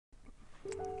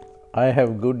I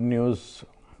have good news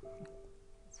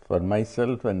for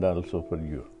myself and also for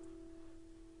you.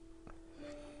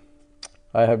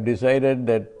 I have decided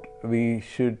that we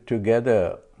should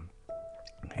together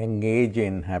engage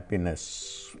in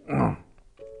happiness.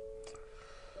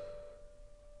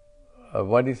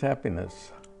 What is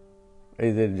happiness?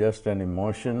 Is it just an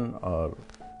emotion or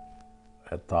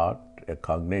a thought, a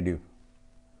cognitive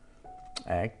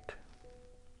act?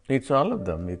 It's all of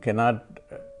them. You cannot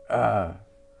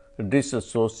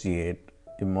disassociate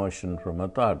emotion from a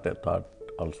thought. A thought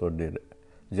also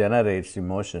generates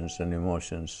emotions, and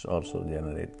emotions also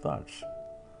generate thoughts.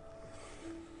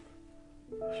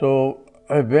 So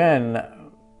when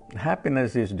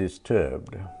happiness is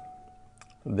disturbed,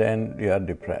 then you are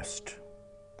depressed,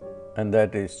 and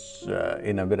that is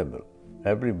inevitable.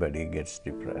 Everybody gets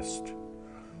depressed,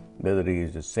 whether he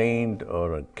is a saint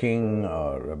or a king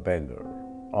or a beggar.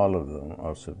 All of them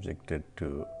are subjected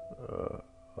to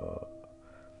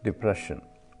depression,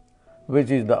 which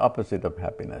is the opposite of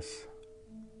happiness.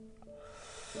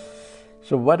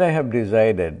 So what I have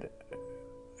decided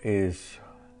is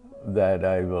that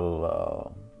I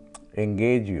will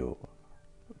engage you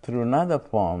through another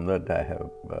form that I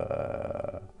have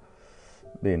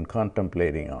been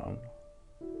contemplating on,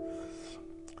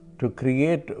 to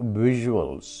create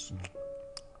visuals,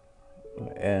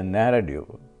 a narrative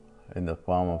in the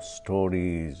form of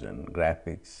stories and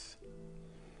graphics,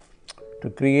 to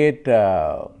create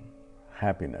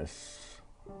happiness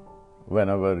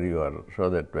whenever you are, so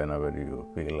that whenever you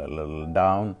feel a little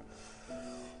down,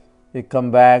 you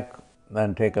come back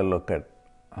and take a look at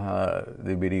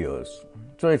the videos.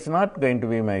 So it's not going to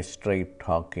be my straight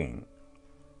talking,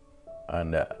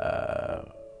 and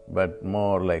but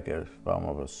more like a form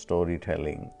of a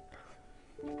storytelling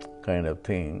kind of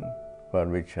thing, for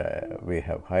which we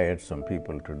have hired some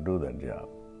people to do that job.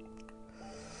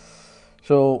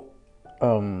 So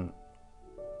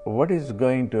what is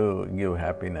going to give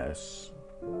happiness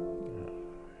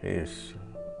is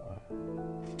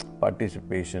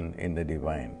participation in the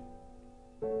divine.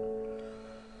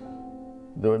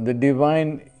 The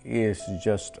divine is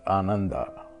just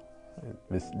ananda.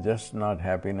 It's just not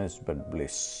happiness but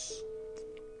bliss.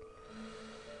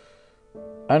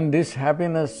 And this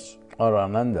happiness or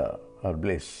ananda or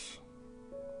bliss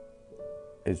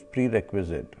is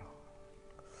prerequisite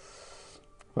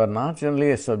for not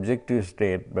only a subjective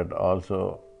state but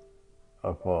also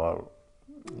for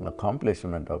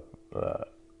accomplishment of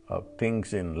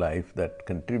things in life that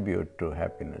contribute to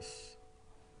happiness.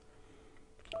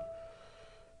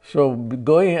 So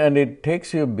and it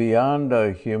takes you beyond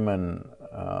a human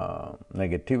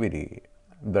negativity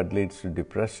that leads to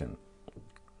depression.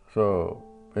 So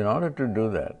in order to do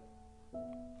that,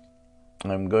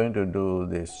 I'm going to do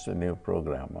this new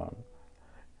program on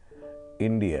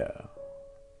India,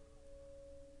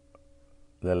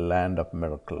 the land of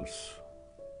miracles.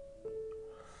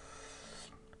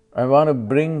 I want to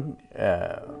bring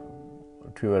to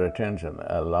your attention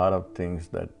a lot of things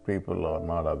that people are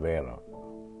not aware of,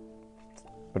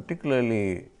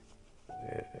 particularly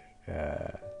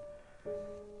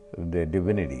the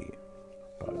divinity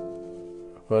part.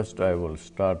 First, I will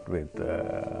start with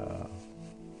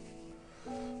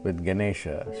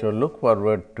Ganesha. So look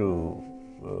forward to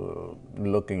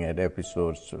looking at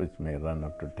episodes which may run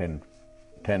up to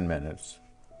 10 minutes.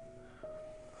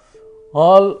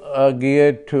 All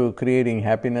geared to creating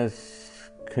happiness,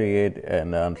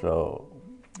 and also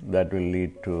that will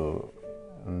lead to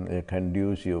a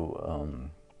conducive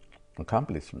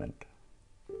accomplishment.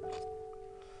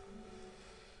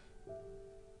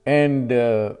 And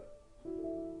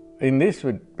in this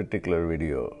particular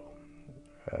video,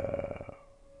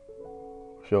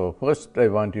 so first I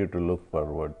want you to look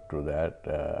forward to that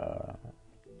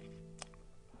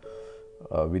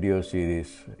video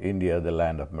series, India, the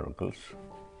Land of Miracles,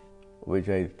 which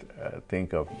I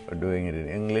think of doing it in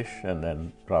English and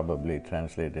then probably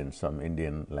translate in some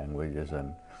Indian languages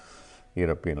and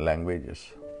European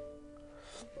languages.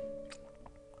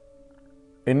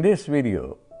 In this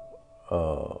video,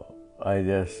 I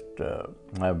just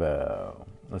have a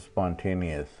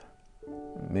spontaneous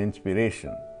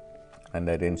inspiration, and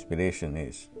that inspiration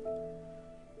is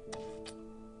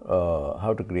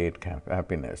how to create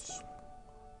happiness.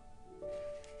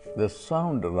 The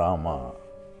sound Rama,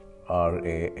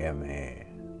 R-A-M-A,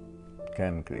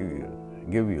 can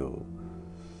give you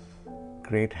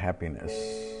great happiness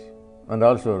and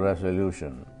also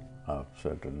resolution of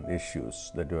certain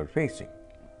issues that you are facing.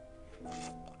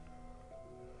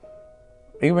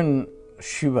 Even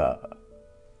Shiva,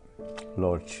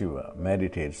 Lord Shiva,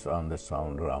 meditates on the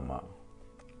sound Rama.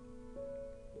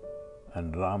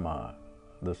 And Rama,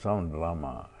 the sound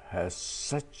Rama, has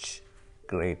such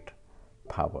great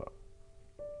power,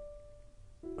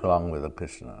 along with the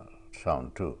Krishna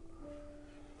sound too.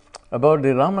 About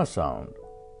the Rama sound,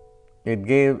 it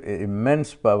gave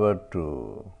immense power to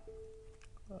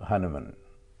Hanuman.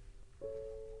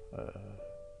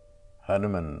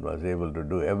 Hanuman was able to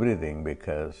do everything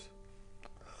because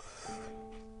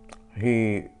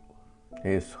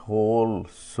his whole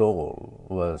soul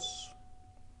was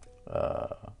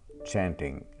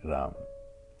chanting Ram,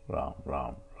 Ram,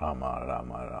 Ram, Rama,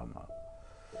 Rama, Rama.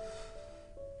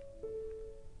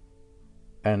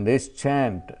 And this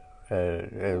chant,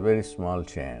 a very small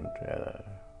chant,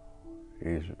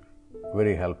 is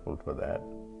very helpful for that.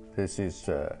 This is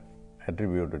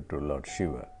attributed to Lord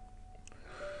Shiva.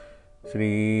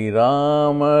 Sri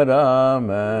Rama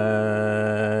Rama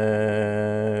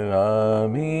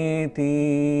Ramiti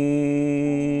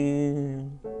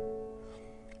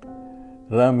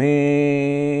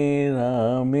Rame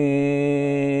Rame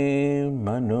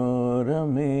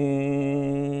Manorame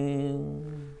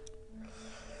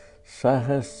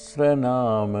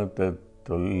Sahasranama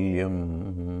Tattulyam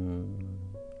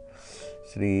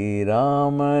Sri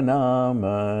Rama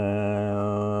Nama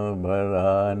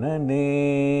Bharanane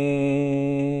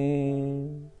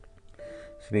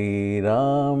Sri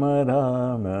Rama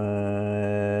Rama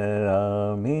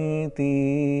Ramiti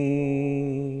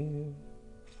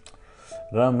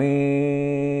Rame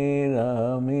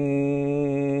Rame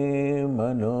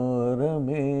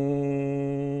Manorame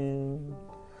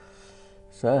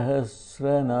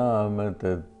Sahasranama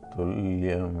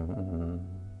Tattulyam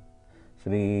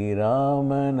Sri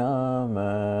Rama Nama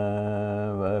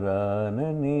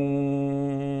Varanani.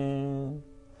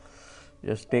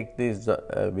 Just take this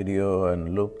video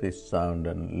and loop this sound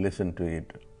and listen to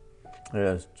it. It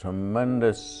has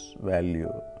tremendous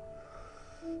value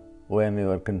when you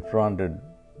are confronted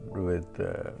with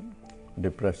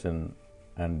depression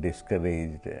and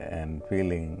discouraged and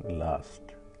feeling lost.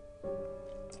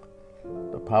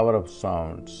 The power of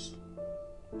sounds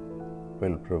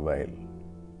will prevail.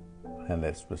 And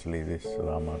especially this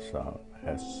Rama sound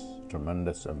has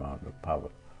tremendous amount of power.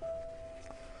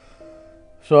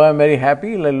 So I'm very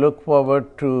happy. I look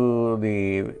forward to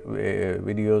the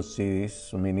video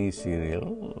series, mini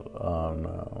serial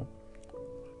on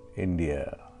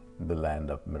India, the land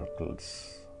of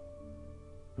miracles.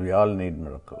 We all need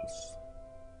miracles.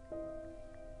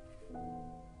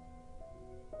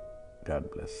 God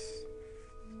bless.